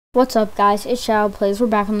What's up, guys? It's Shadow Plays. We're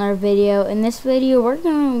back on another video. In this video, we're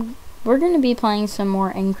gonna be playing some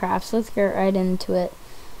more Minecraft. So let's get right into it.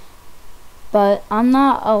 But I'm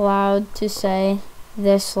not allowed to say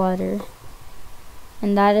this letter,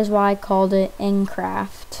 and that is why I called it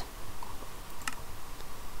Minecraft.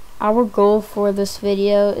 Our goal for this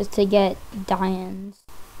video is to get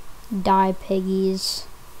die piggies.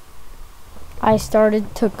 I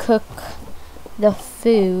started to cook the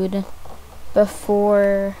food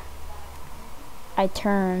before I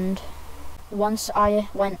turned. Once I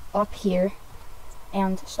went up here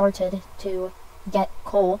and started to get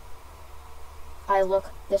coal, I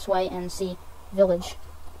look this way and see village,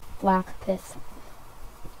 Blackpith.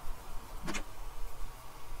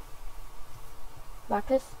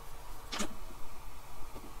 Blackpith?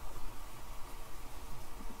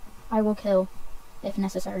 I will kill if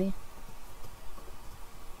necessary.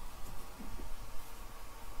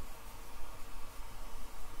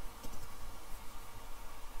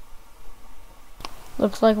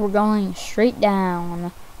 Looks like we're going straight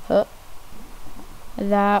down. Huh.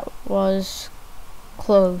 That was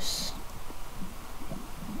close.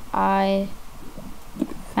 I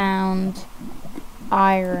found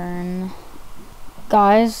iron.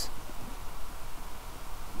 Guys,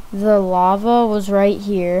 the lava was right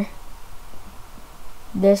here.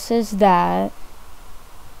 This is that.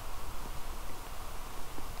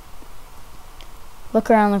 Look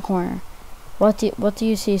around the corner. What do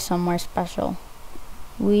you see somewhere special?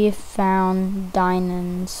 We found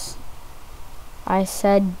diamonds. I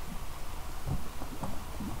said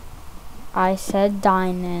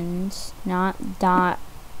diamonds, not dot.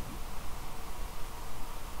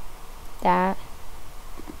 That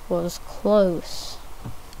was close.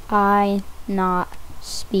 I not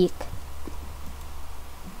speak.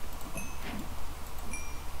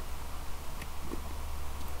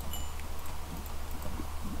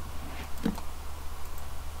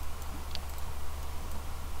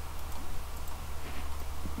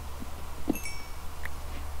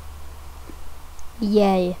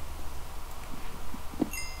 Yay.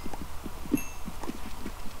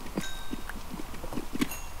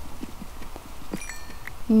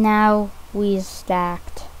 Now we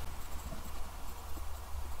stacked.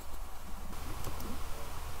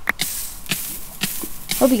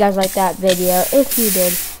 Hope you guys liked that video. If you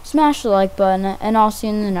did, smash the like button, and I'll see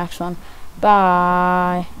you in the next one.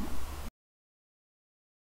 Bye.